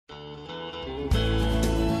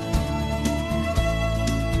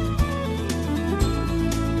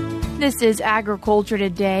This is Agriculture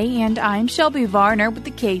Today, and I'm Shelby Varner with the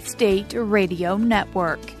K-State Radio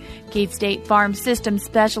Network. K-State Farm Systems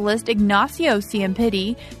Specialist Ignacio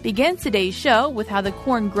Ciampitti begins today's show with how the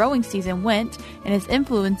corn growing season went and is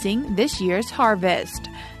influencing this year's harvest.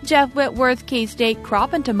 Jeff Whitworth, K-State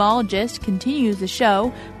crop entomologist, continues the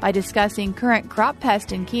show by discussing current crop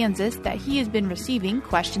pests in Kansas that he has been receiving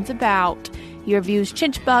questions about. He reviews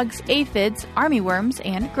chinch bugs, aphids, armyworms,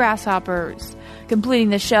 and grasshoppers. Completing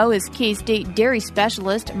the show is K-State dairy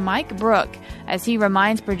specialist Mike Brouk, as he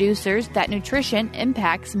reminds producers that nutrition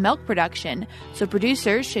impacts milk production, so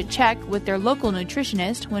producers should check with their local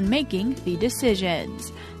nutritionist when making the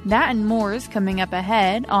decisions. That and more is coming up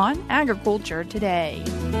ahead on Agriculture Today.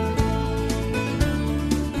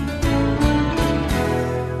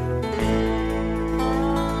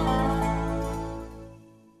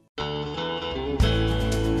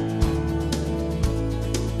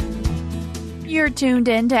 You're tuned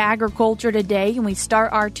in to Agriculture Today, and we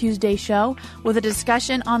start our Tuesday show with a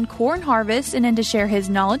discussion on corn harvest. And then to share his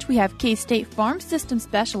knowledge, we have K-State Farm Systems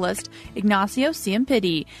Specialist Ignacio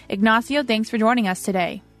Ciampitti. Ignacio, thanks for joining us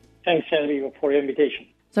today. Thanks, Shelby, for your invitation.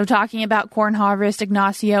 So talking about corn harvest,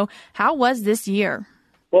 Ignacio, how was this year?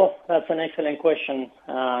 Well, that's an excellent question.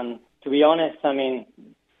 To be honest,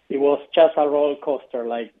 it was just a roller coaster,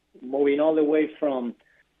 like moving all the way from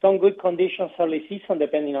some good conditions early season,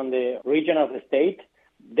 depending on the region of the state.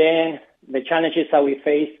 Then the challenges that we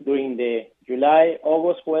faced during the July,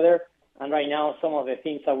 August weather, and right now some of the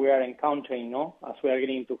things that we are encountering, as we are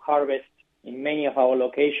getting to harvest in many of our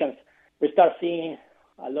locations, we start seeing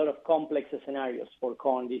a lot of complex scenarios for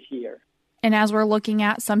corn this year. And as we're looking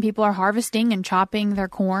at, some people are harvesting and chopping their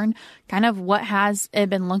corn. Kind of what has it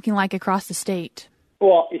been looking like across the state?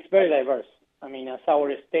 Well, it's very diverse. As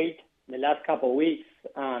our state, the last couple of weeks,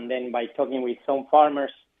 and then by talking with some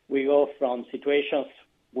farmers, we go from situations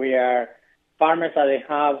where farmers that they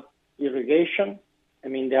have irrigation,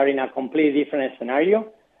 they are in a completely different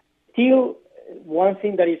scenario. Still, one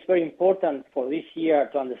thing that is very important for this year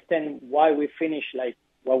to understand why we finish like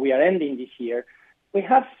what we are ending this year, we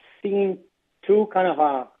have seen two kind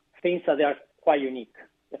of things that are quite unique.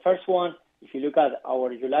 The first one, if you look at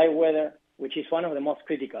our July weather, which is one of the most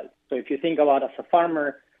critical. So if you think about as a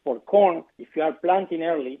farmer for corn, if you are planting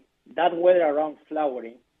early, that weather around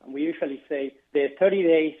flowering, and we usually say the 30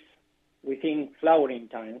 days within flowering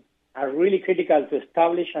time are really critical to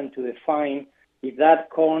establish and to define if that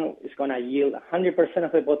corn is going to yield 100%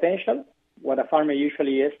 of the potential, what a farmer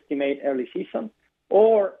usually estimates early season,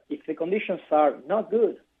 or if the conditions are not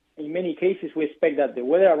good. In many cases, we expect that the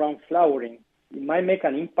weather around flowering it might make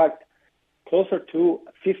an impact closer to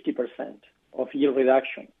 50% of yield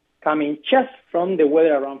reduction, coming just from the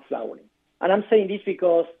weather around flowering. And I'm saying this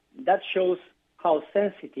because that shows how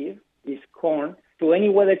sensitive is corn to any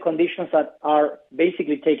weather conditions that are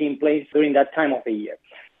basically taking place during that time of the year.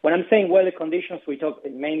 When I'm saying weather conditions, we talk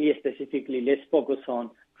mainly specifically, let's focus on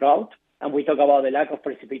drought, and we talk about the lack of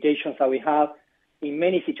precipitations that we have in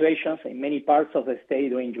many situations, in many parts of the state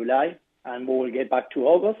during July, and we will get back to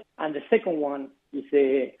August. And the second one is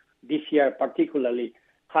this year particularly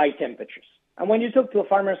high temperatures. And when you talk to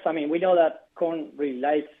farmers, we know that corn really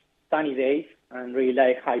likes sunny days and really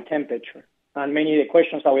like high temperature. And many of the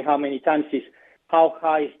questions that we have many times is how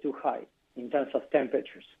high is too high in terms of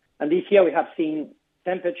temperatures. And this year we have seen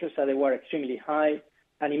temperatures that they were extremely high.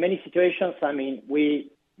 And in many situations,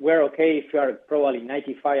 we're okay if you are probably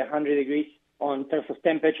 95, 100 degrees on terms of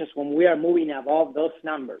temperatures. When we are moving above those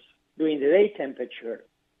numbers, during the day temperature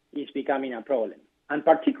is becoming a problem. And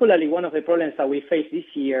particularly one of the problems that we face this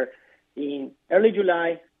year in early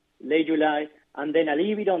July, late July, and then a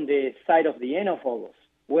little bit on the side of the end of August,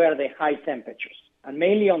 were the high temperatures, and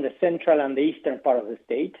mainly on the central and the eastern part of the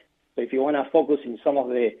state. So if you want to focus in some of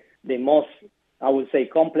the most, I would say,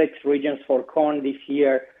 complex regions for corn this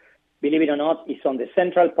year, believe it or not, is on the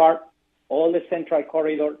central part, all the central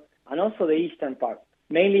corridor, and also the eastern part.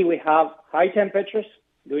 Mainly we have high temperatures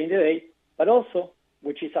during the day, but also,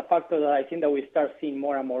 which is a factor that I think that we start seeing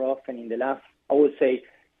more and more often in the last, I would say,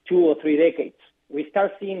 2 or 3 decades, we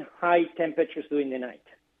start seeing high temperatures during the night.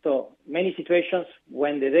 So many situations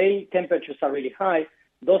when the day temperatures are really high,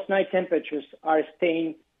 those night temperatures are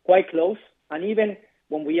staying quite close. And even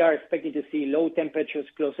when we are expected to see low temperatures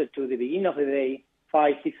closer to the beginning of the day,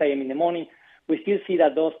 5, 6 a.m. in the morning, we still see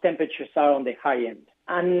that those temperatures are on the high end.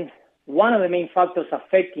 And one of the main factors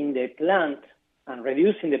affecting the plant and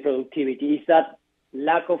reducing the productivity is that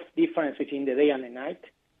lack of difference between the day and the night.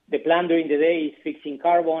 The plant during the day is fixing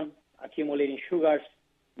carbon, accumulating sugars.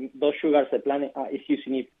 Those sugars the plant is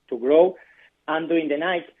using it to grow. And during the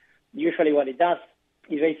night, usually what it does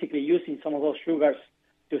is basically using some of those sugars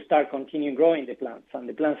to start continuing growing the plants. And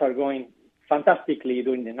the plants are growing fantastically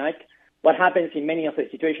during the night. What happens in many of the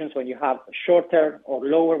situations when you have shorter or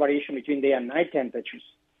lower variation between day and night temperatures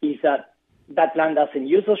is that that plant doesn't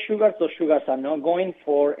use those sugars. Those sugars are not going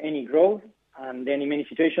for any growth. And then in many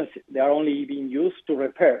situations, they are only being used to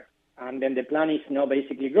repair. And then the plant is not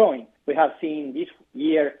basically growing. We have seen this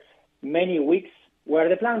year many weeks where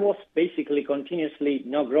the plant was basically continuously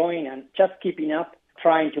not growing and just keeping up,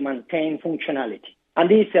 trying to maintain functionality. And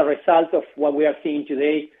this is a result of what we are seeing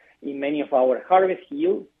today in many of our harvest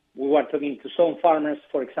yields. We were talking to some farmers,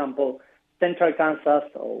 for example, central Kansas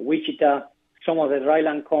or Wichita, some of the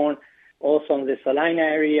dryland corn, also in the Salina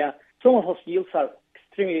area. Some of those yields are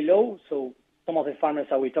extremely low. So some of the farmers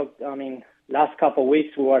that we talked, last couple of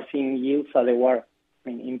weeks, we were seeing yields that they were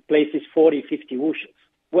in places 40, 50 bushels.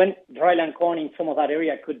 When dryland corn in some of that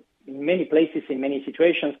area could, in many places, in many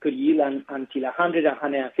situations, could yield until 100,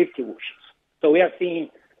 150 bushels. So we are seeing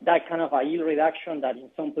that kind of a yield reduction that in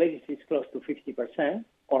some places is close to 50%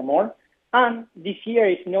 or more. And this year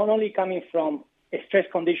is not only coming from stress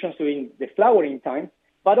conditions during the flowering time,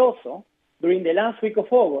 but also during the last week of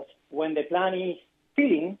August, when the plant is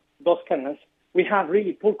filling those kernels, we have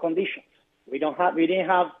really poor conditions. We didn't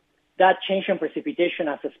have that change in precipitation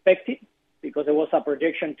as expected because there was a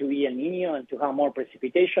projection to be El Niño and to have more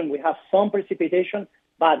precipitation. We have some precipitation,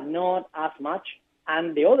 but not as much.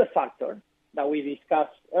 And the other factor that we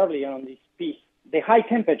discussed earlier on this piece, the high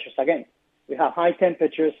temperatures again. We have high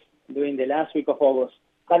temperatures during the last week of August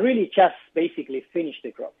that really just basically finished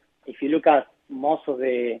the crop. If you look at most of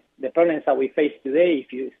the problems that we face today,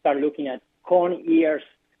 if you start looking at corn ears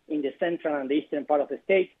in the central and the eastern part of the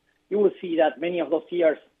state, you will see that many of those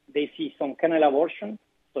ears, they see some kernel abortion.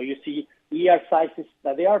 So you see ear sizes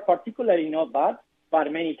that they are particularly not bad,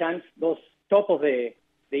 but many times those top of the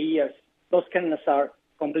ears, those kernels are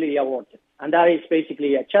completely aborted. And that is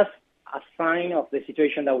basically just a sign of the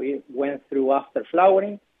situation that we went through after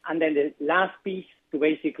flowering. And then the last piece to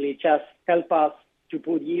basically just help us to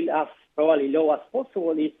put yield as probably low as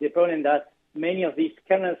possible is the problem that many of these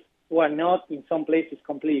kernels were not in some places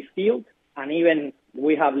completely filled, and even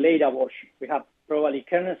we have late abortion. We have probably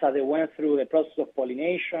kernels that they went through the process of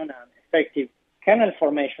pollination and effective kernel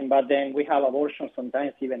formation, but then we have abortion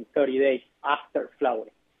sometimes even 30 days after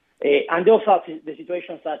flowering. And those are the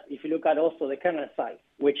situations that if you look at also the kernel size,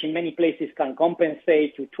 which in many places can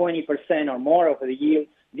compensate to 20% or more of the yield.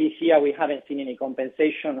 This year we haven't seen any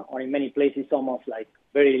compensation, or in many places almost like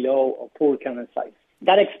very low or poor kernel size.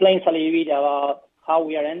 That explains a little bit about how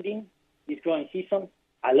we are ending this growing season.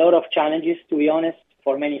 A lot of challenges, to be honest,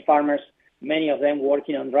 for many farmers, many of them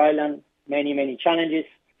working on dryland, many challenges.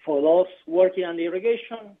 For those working on the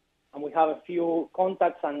irrigation, and we have a few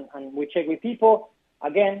contacts and we check with people,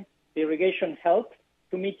 again, the irrigation helps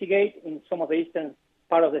to mitigate in some of the eastern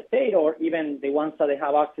part of the state or even the ones that they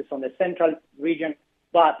have access on the central region.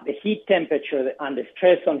 But the heat temperature and the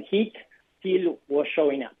stress on heat still was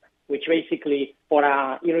showing up, which basically for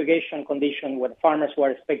our irrigation condition where farmers were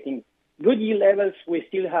expecting good yield levels, we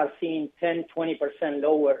still have seen 10, 20%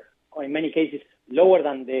 lower, or in many cases lower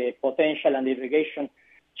than the potential and the irrigation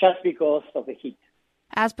just because of the heat.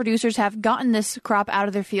 As producers have gotten this crop out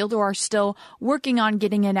of their field or are still working on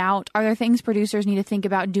getting it out, are there things producers need to think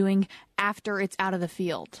about doing after it's out of the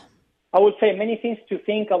field? I would say many things to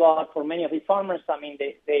think about for many of these farmers. I mean,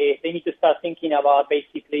 they need to start thinking about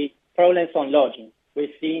basically problems on lodging. We've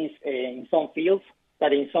seen in some fields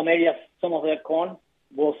that in some areas, some of their corn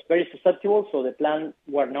was very susceptible, so the plants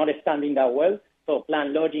were not standing that well. So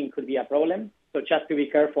plant lodging could be a problem. So just to be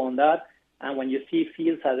careful on that. And when you see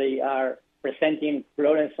fields that they are presenting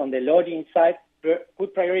problems on the lodging side,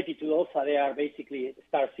 put priority to those that they are basically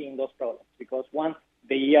start seeing those problems. Because once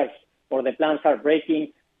the ears or the plants are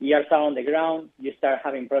breaking, ears are on the ground, you start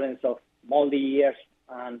having problems of moldy ears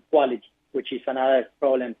and quality, which is another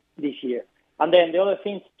problem this year. And then the other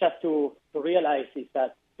thing just to realize is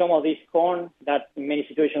that some of this corn that in many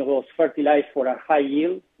situations was fertilized for a high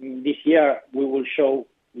yield, this year we will show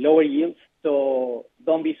lower yields. So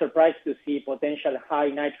don't be surprised to see potential high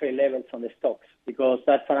nitrate levels on the stalks, because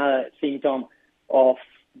that's another symptom of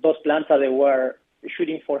those plants that they were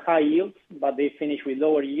shooting for high yields, but they finish with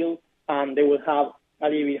lower yield, and they will have a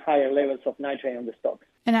little bit higher levels of nitrate on the stalks.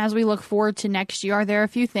 And as we look forward to next year, are there a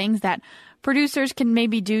few things that producers can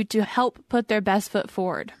maybe do to help put their best foot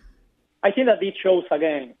forward? I think that this shows,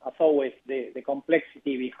 again, as always, the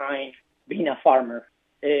complexity behind being a farmer.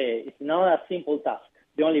 It's not a simple task.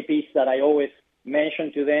 The only piece that I always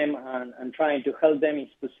mention to them and trying to help them is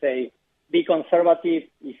to say, be conservative.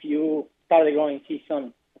 If you start the growing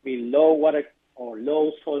season with low water or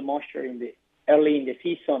low soil moisture early in the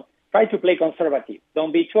season, try to play conservative.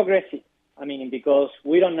 Don't be too aggressive. I mean, because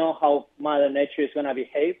we don't know how Mother Nature is going to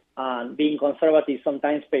behave, and being conservative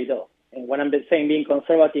sometimes pays off. And when I'm saying being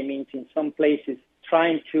conservative means in some places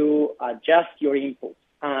trying to adjust your input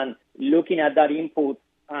and looking at that input,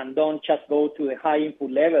 and don't just go to the high input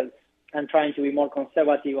levels and trying to be more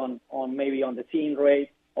conservative on maybe on the seeding rate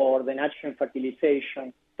or the nitrogen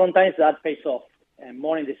fertilization. Sometimes that pays off, and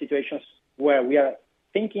more in the situations where we are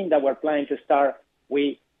thinking that we're planning to start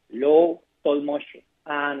with low soil moisture.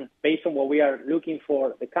 And based on what we are looking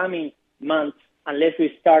for the coming months, unless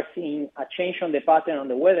we start seeing a change on the pattern on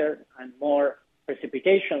the weather and more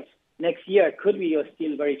precipitations, next year could be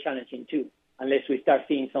still very challenging too, unless we start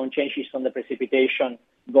seeing some changes on the precipitation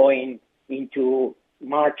going into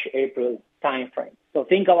March, April timeframe. So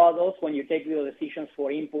think about those when you take your decisions for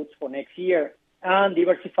inputs for next year, and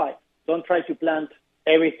diversify. Don't try to plant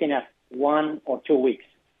everything at 1 or 2 weeks.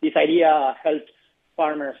 This idea helps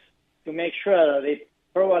farmers to make sure that they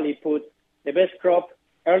probably put the best crop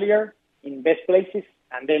earlier in best places,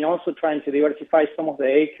 and then also trying to diversify some of the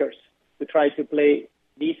acres to try to play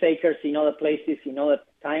these acres in other places, in other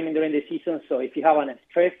time during the season. So if you have a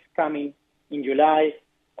stress coming in July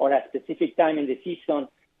or a specific time in the season,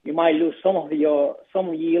 you might lose some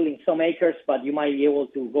yield in some acres, but you might be able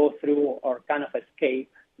to go through or kind of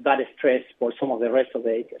escape that stress for some of the rest of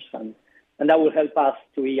the acres. And that will help us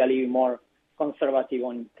to be a little more conservative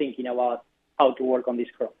on thinking about how to work on this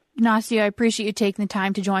crop. Ignacio, I appreciate you taking the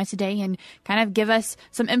time to join us today and kind of give us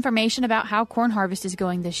some information about how corn harvest is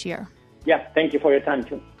going this year. Yeah, thank you for your time,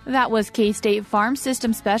 too. That was K-State Farm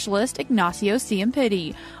System Specialist Ignacio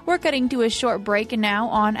Ciampitti. We're cutting to a short break now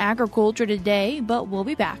on Agriculture Today, but we'll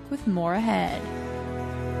be back with more ahead.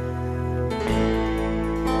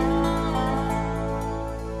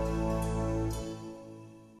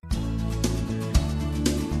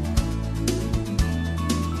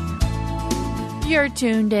 You're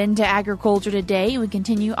tuned in to Agriculture Today. We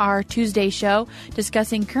continue our Tuesday show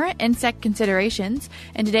discussing current insect considerations.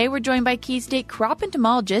 And today we're joined by K-State crop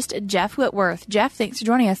entomologist Jeff Whitworth. Jeff, thanks for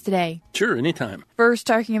joining us today. Sure, anytime. First,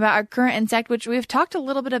 talking about our current insect, which we've talked a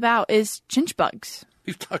little bit about, is chinch bugs.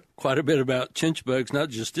 We've talked quite a bit about chinch bugs, not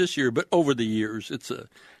just this year, but over the years. It's a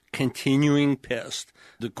continuing pest.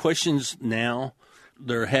 The questions now,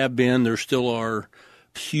 there still are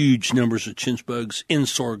huge numbers of chinch bugs in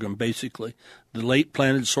sorghum, basically. The late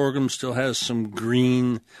planted sorghum still has some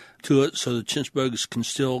green to it, so the chinch bugs can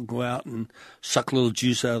still go out and suck a little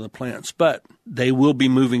juice out of the plants. But they will be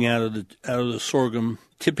moving out of the sorghum.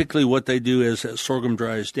 Typically what they do is as sorghum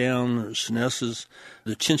dries down or senesces,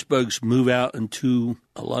 the chinch bugs move out into,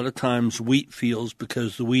 a lot of times, wheat fields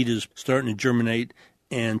because the wheat is starting to germinate,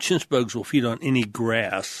 and chinch bugs will feed on any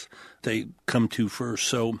grass they come to first.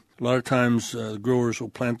 So a lot of times growers will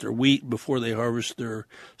plant their wheat before they harvest their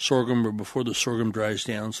sorghum or before the sorghum dries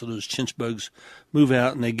down. So those chinch bugs move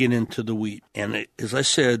out and they get into the wheat. And as I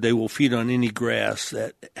said, they will feed on any grass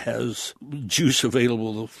that has juice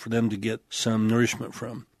available for them to get some nourishment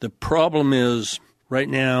from. The problem is right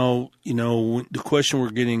now, the question we're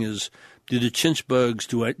getting is, do the chinch bugs,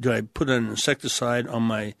 do I put an insecticide on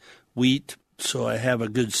my wheat so I have a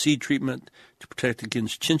good seed treatment to protect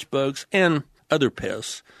against chinch bugs and other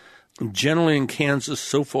pests? Generally in Kansas,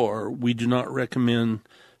 so far, we do not recommend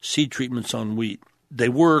seed treatments on wheat. They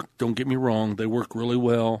work, don't get me wrong, they work really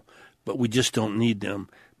well, but we just don't need them.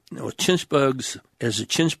 Now, with chinch bugs, as the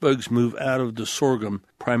chinch bugs move out of the sorghum,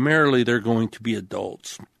 primarily they're going to be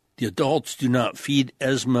adults. The adults do not feed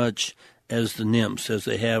as much as the nymphs, as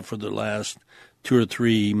they have for the last 2 or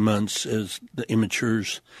 3 months as the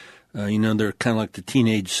immatures. They're kind of like the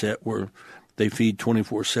teenage set where they feed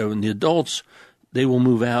 24/7. The adults, they will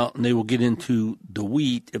move out and they will get into the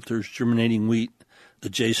wheat if there's germinating wheat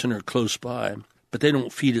adjacent or close by, but they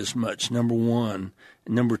don't feed as much, number one.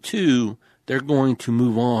 And number two, they're going to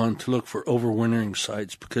move on to look for overwintering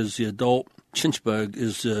sites because the adult chinch bug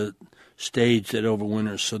is the stage that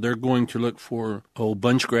overwinters. So they're going to look for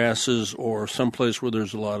bunch grasses or someplace where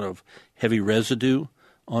there's a lot of heavy residue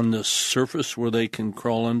on the surface where they can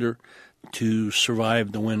crawl under to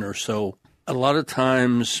survive the winter. So a lot of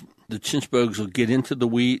times the chinch bugs will get into the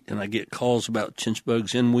wheat, and I get calls about chinch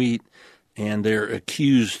bugs in wheat, and they're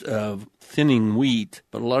accused of thinning wheat.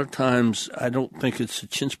 But a lot of times I don't think it's a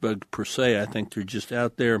chinch bug per se. I think they're just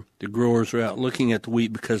out there. The growers are out looking at the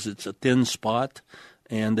wheat because it's a thin spot,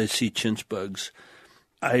 and they see chinch bugs.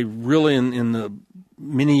 I really, in the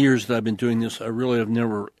many years that I've been doing this, I really have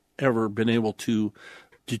never, ever been able to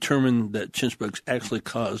determine that chinch bugs actually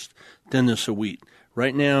caused thinness of wheat.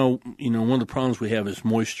 Right now, one of the problems we have is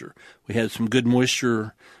moisture. We had some good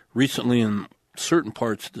moisture recently in certain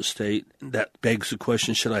parts of the state, that begs the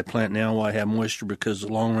question, should I plant now while I have moisture, because the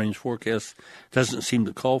long-range forecast doesn't seem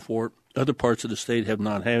to call for it. Other parts of the state have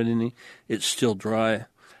not had any. It's still dry.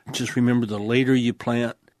 Just remember, the later you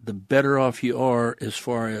plant, the better off you are as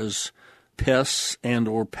far as pests and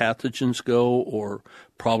or pathogens go, or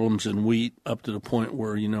problems in wheat, up to the point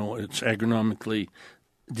where, it's agronomically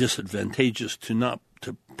disadvantageous to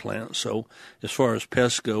plant. So as far as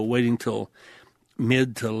pests go, waiting till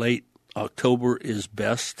mid to late October is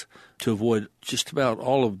best to avoid just about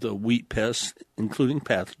all of the wheat pests, including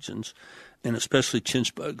pathogens, and especially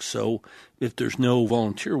chinch bugs. So if there's no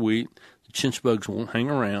volunteer wheat, the chinch bugs won't hang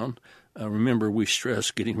around. Remember, we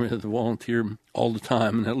stress getting rid of the volunteer all the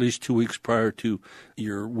time, and at least 2 weeks prior to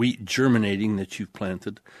your wheat germinating that you've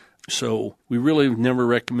planted. So we really have never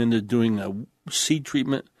recommended doing a seed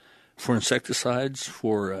treatment for insecticides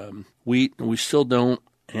for wheat, and we still don't,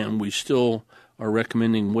 and we still are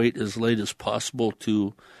recommending wait as late as possible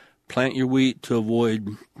to plant your wheat to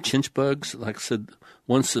avoid chinch bugs. Like I said,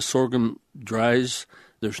 once the sorghum dries,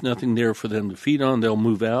 there's nothing there for them to feed on. They'll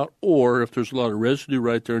move out, or if there's a lot of residue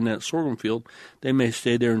right there in that sorghum field, they may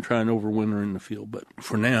stay there and try and overwinter in the field. But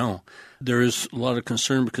for now, there is a lot of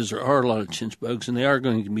concern because there are a lot of chinch bugs, and they are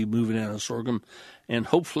going to be moving out of sorghum. And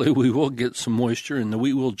hopefully we will get some moisture and the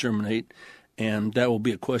wheat will germinate, and that will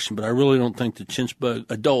be a question. But I really don't think the chinch bug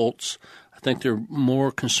adults, I think they're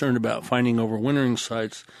more concerned about finding overwintering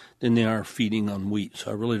sites than they are feeding on wheat.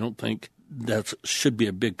 So I really don't think that should be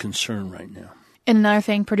a big concern right now. And another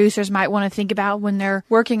thing producers might want to think about when they're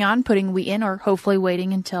working on putting wheat in, or hopefully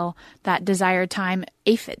waiting until that desired time,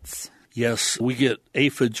 aphids. Yes, we get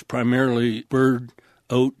aphids, primarily bird,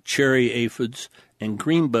 oat, cherry aphids, and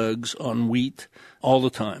green bugs on wheat all the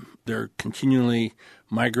time. They're continually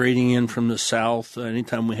migrating in from the south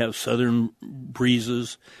anytime we have southern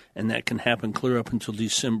breezes, and that can happen clear up until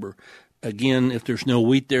December. Again, if there's no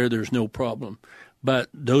wheat there, there's no problem. But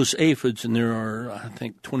those aphids, and there are, I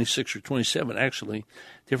think, 26 or 27, actually,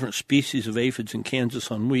 different species of aphids in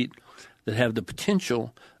Kansas on wheat that have the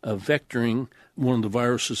potential of vectoring one of the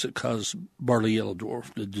viruses that cause barley yellow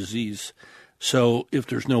dwarf, the disease. So if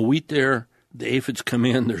there's no wheat there, the aphids come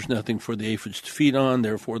in, there's nothing for the aphids to feed on,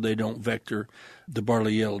 therefore they don't vector the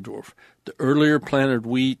barley yellow dwarf. The earlier planted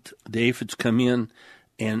wheat, the aphids come in,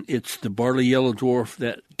 and it's the barley yellow dwarf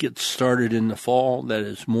that gets started in the fall that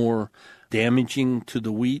is more damaging to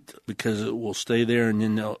the wheat, because it will stay there and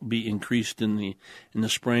then they'll be increased in the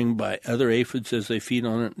spring by other aphids as they feed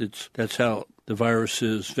on it. That's how the virus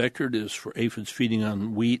is vectored, is for aphids feeding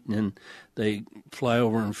on wheat, and then they fly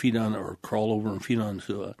over and feed on it, or crawl over and feed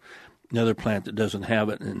onto another plant that doesn't have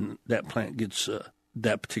it, and that plant gets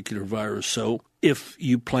that particular virus. So if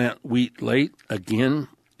you plant wheat late, again,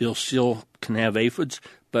 you'll still can have aphids,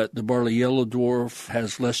 but the barley yellow dwarf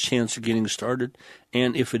has less chance of getting started,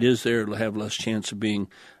 and if it is there, it'll have less chance of being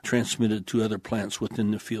transmitted to other plants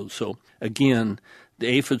within the field. So again, the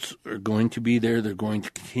aphids are going to be there. They're going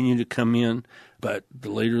to continue to come in, but the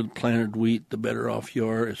later planted wheat, the better off you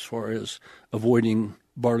are as far as avoiding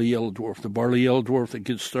barley yellow dwarf. The barley yellow dwarf that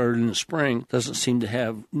gets started in the spring doesn't seem to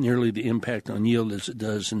have nearly the impact on yield as it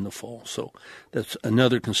does in the fall. So that's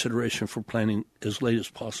another consideration for planting as late as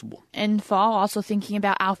possible. In fall, also thinking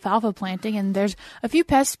about alfalfa planting, and there's a few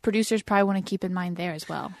pests producers probably want to keep in mind there as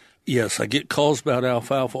well. Yes, I get calls about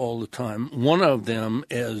alfalfa all the time. One of them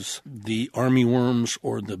is the armyworms,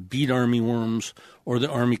 or the beet armyworms, or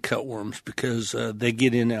the army cutworms, because they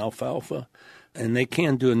get in alfalfa. And they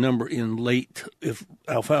can do a number in late, if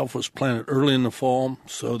alfalfa is planted early in the fall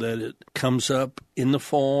so that it comes up in the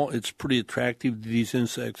fall. It's pretty attractive to these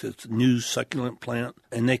insects. It's a new succulent plant,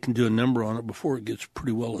 and they can do a number on it before it gets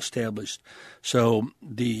pretty well established. So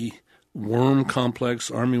the worm complex,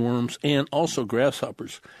 armyworms, and also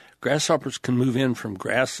grasshoppers. Grasshoppers can move in from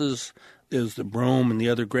grasses as the brome and the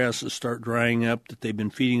other grasses start drying up that they've been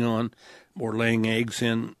feeding on or laying eggs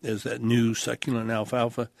in. As that new succulent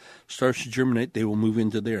alfalfa starts to germinate, they will move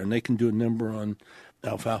into there, and they can do a number on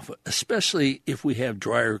alfalfa, especially if we have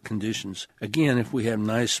drier conditions. Again, if we have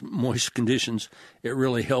nice, moist conditions, it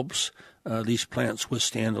really helps these plants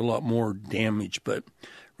withstand a lot more damage. But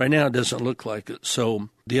right now it doesn't look like it. So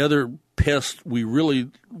the other pest we really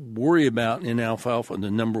worry about in alfalfa,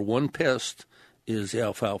 the number one pest, is the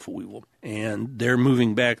alfalfa weevil. And they're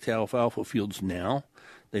moving back to alfalfa fields now.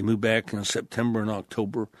 They move back in September and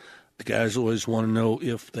October. The guys always want to know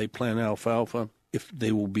if they plant alfalfa if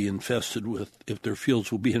they will be infested with, if their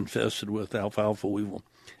fields will be infested with alfalfa weevil.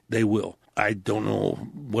 They will. I don't know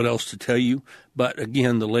what else to tell you, but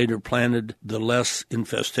again, the later planted, the less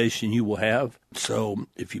infestation you will have. So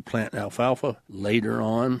if you plant alfalfa later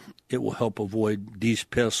on, it will help avoid these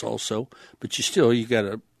pests also. But you got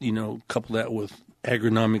to, couple that with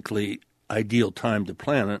agronomically ideal time to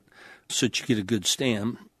plant it so that you get a good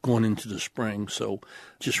stand going into the spring. So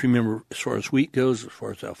just remember, as far as wheat goes, as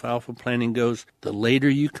far as alfalfa planting goes, the later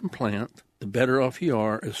you can plant, the better off you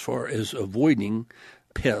are as far as avoiding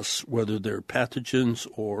pests, whether they're pathogens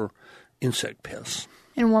or insect pests.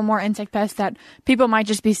 And one more insect pest that people might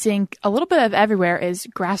just be seeing a little bit of everywhere is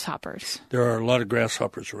grasshoppers. There are a lot of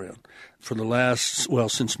grasshoppers around. For the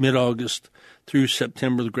since mid-August through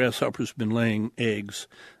September, the grasshoppers have been laying eggs.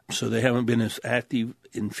 So they haven't been as active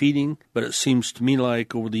in feeding, but it seems to me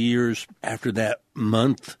like over the years, after that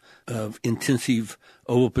month of intensive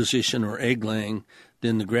oviposition or egg laying,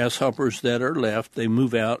 then the grasshoppers that are left, they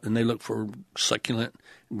move out and they look for succulent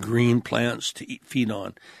green plants to feed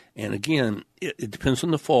on. And again, it depends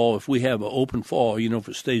on the fall. If we have an open fall, if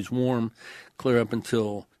it stays warm, clear up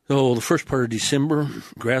until the first part of December,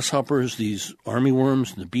 grasshoppers, these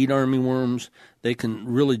armyworms, the beet armyworms, they can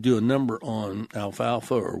really do a number on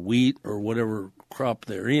alfalfa or wheat or whatever crop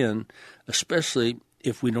they're in, especially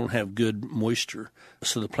if we don't have good moisture.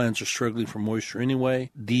 So the plants are struggling for moisture anyway.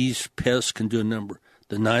 These pests can do a number.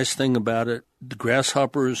 The nice thing about it, the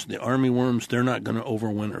grasshoppers, the armyworms, they're not going to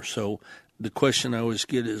overwinter. So the question I always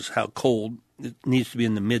get is how cold. It needs to be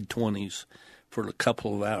in the mid-20s for a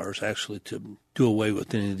couple of hours, actually, to do away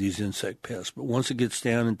with any of these insect pests. But once it gets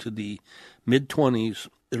down into the mid-20s,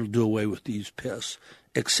 it'll do away with these pests,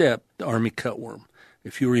 except the army cutworm.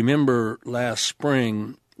 If you remember last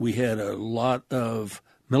spring, we had a lot of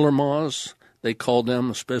miller moths, they called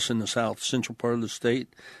them, especially in the south central part of the state.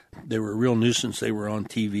 They were a real nuisance. They were on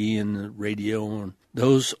TV and the radio, and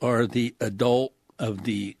those are the adult of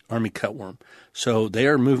the army cutworm. So they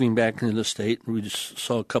are moving back into the state. We just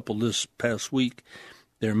saw a couple this past week.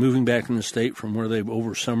 They're moving back in the state from where they've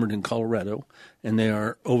oversummered in Colorado, and they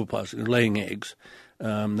are ovipositing. They're laying eggs.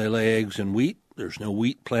 They lay eggs in wheat. There's no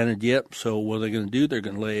wheat planted yet, so what are they going to do? They're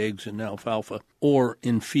going to lay eggs in alfalfa or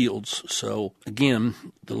in fields. So, again,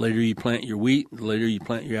 the later you plant your wheat, the later you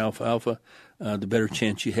plant your alfalfa, the better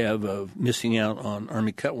chance you have of missing out on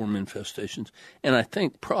army cutworm infestations. And I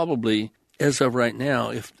think probably, as of right now,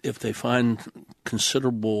 if they find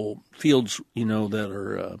considerable fields, that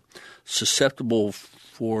are susceptible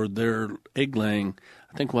for their egg laying,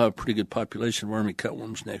 I think we'll have a pretty good population of army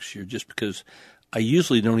cutworms next year, just because I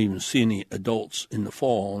usually don't even see any adults in the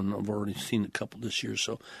fall, and I've already seen a couple this year.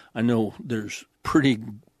 So I know there's pretty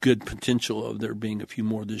good potential of there being a few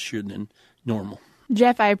more this year than normal.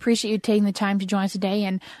 Jeff, I appreciate you taking the time to join us today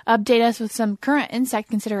and update us with some current insect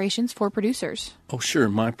considerations for producers. Oh, sure.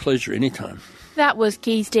 My pleasure. Anytime. That was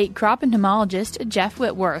K-State crop entomologist Jeff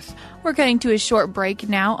Whitworth. We're cutting to a short break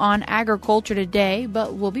now on Agriculture Today,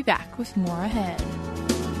 but we'll be back with more ahead.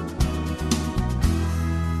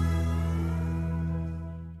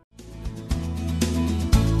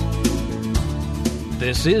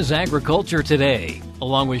 This is Agriculture Today.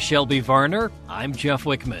 Along with Shelby Varner, I'm Jeff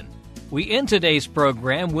Wickman. We end today's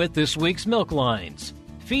program with this week's milk lines.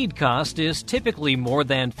 Feed cost is typically more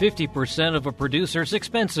than 50% of a producer's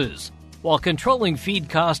expenses. While controlling feed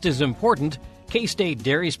cost is important, K-State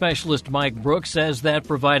dairy specialist Mike Brouk says that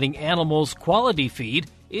providing animals quality feed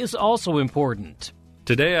is also important.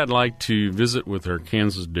 Today I'd like to visit with our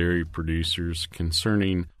Kansas dairy producers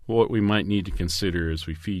concerning what we might need to consider as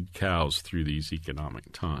we feed cows through these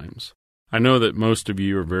economic times. I know that most of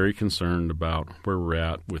you are very concerned about where we're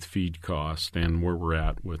at with feed cost and where we're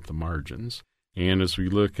at with the margins. And as we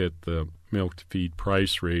look at the milk-to-feed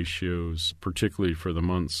price ratios, particularly for the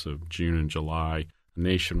months of June and July,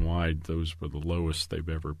 nationwide, those were the lowest they've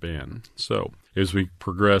ever been. So as we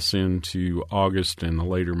progress into August and the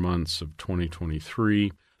later months of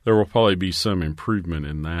 2023, there will probably be some improvement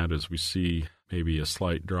in that as we see maybe a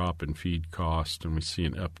slight drop in feed cost and we see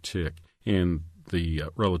an uptick in the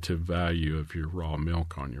relative value of your raw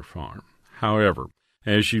milk on your farm. However,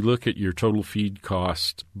 as you look at your total feed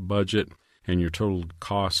cost budget and your total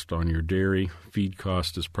cost on your dairy, feed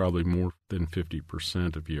cost is probably more than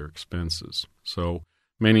 50% of your expenses. So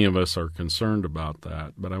many of us are concerned about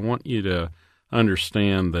that, but I want you to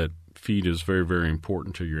understand that feed is very, very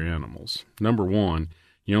important to your animals. Number one,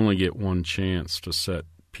 you only get one chance to set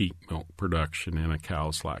peak milk production in a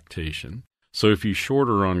cow's lactation. So if you short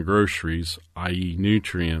her on groceries, i.e.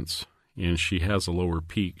 nutrients, and she has a lower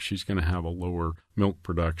peak, she's going to have a lower milk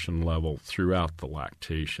production level throughout the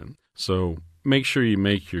lactation. So make sure you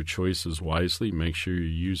make your choices wisely. Make sure you're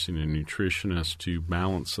using a nutritionist to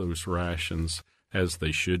balance those rations as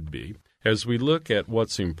they should be. As we look at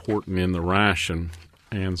what's important in the ration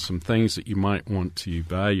and some things that you might want to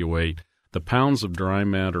evaluate, the pounds of dry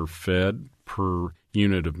matter fed per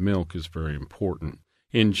unit of milk is very important.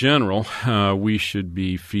 In general, we should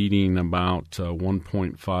be feeding about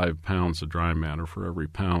 1.5 pounds of dry matter for every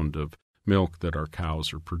pound of milk that our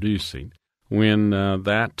cows are producing. When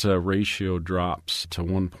that ratio drops to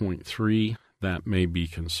 1.3, that may be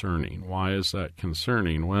concerning. Why is that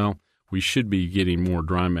concerning? Well, we should be getting more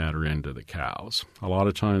dry matter into the cows. A lot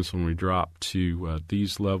of times when we drop to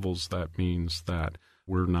these levels, that means that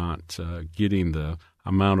we're not getting the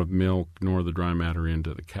amount of milk nor the dry matter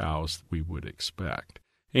into the cows that we would expect.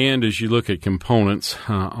 And as you look at components,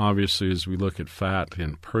 obviously as we look at fat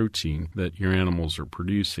and protein that your animals are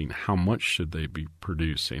producing, how much should they be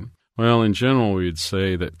producing? Well, in general, we would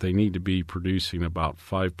say that they need to be producing about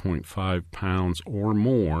 5.5 pounds or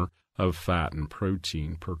more of fat and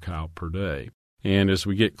protein per cow per day. And as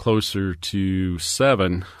we get closer to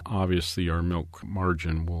 7, obviously our milk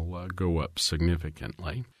margin will go up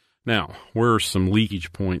significantly. Now, where are some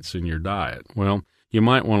leakage points in your diet? Well, you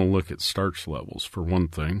might want to look at starch levels for one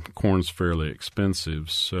thing. Corn's fairly expensive,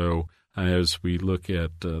 so as we look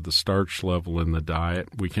at the starch level in the diet,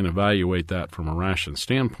 we can evaluate that from a ration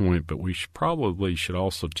standpoint, but we probably should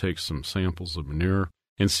also take some samples of manure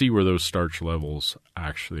and see where those starch levels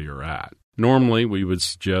actually are at. Normally, we would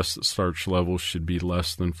suggest that starch levels should be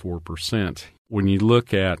less than 4%. When you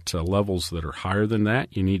look at levels that are higher than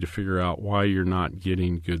that, you need to figure out why you're not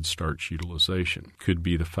getting good starch utilization. Could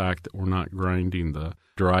be the fact that we're not grinding the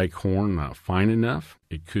dry corn fine enough.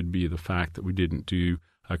 It could be the fact that we didn't do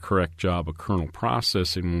a correct job of kernel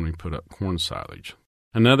processing when we put up corn silage.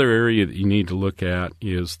 Another area that you need to look at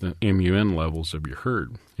is the MUN levels of your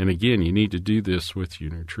herd. And again, you need to do this with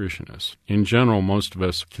your nutritionist. In general, most of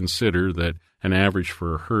us consider that an average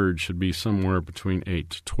for a herd should be somewhere between 8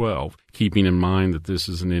 to 12, keeping in mind that this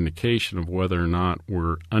is an indication of whether or not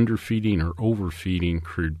we're underfeeding or overfeeding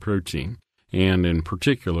crude protein, and in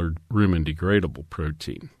particular, rumen-degradable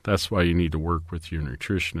protein. That's why you need to work with your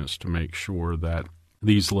nutritionist to make sure that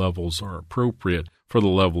these levels are appropriate for the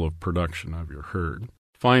level of production of your herd.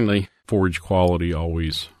 Finally, forage quality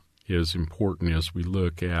always is important as we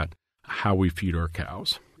look at how we feed our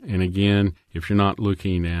cows. And again, if you're not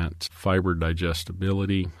looking at fiber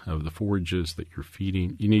digestibility of the forages that you're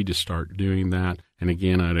feeding, you need to start doing that. And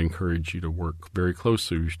again, I'd encourage you to work very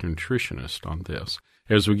closely with your nutritionist on this.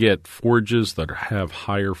 As we get forages that have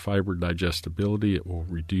higher fiber digestibility, it will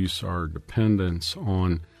reduce our dependence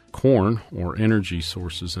on corn or energy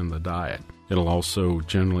sources in the diet. It'll also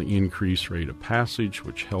generally increase rate of passage,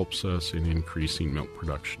 which helps us in increasing milk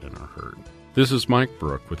production in our herd. This is Mike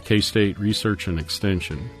Brouk with K-State Research and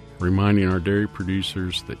Extension, reminding our dairy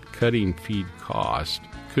producers that cutting feed cost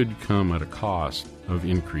could come at a cost of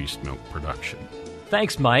increased milk production.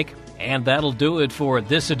 Thanks, Mike. And that'll do it for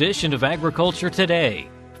this edition of Agriculture Today.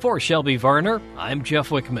 For Shelby Varner, I'm Jeff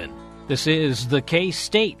Wickman. This is the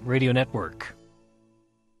K-State Radio Network.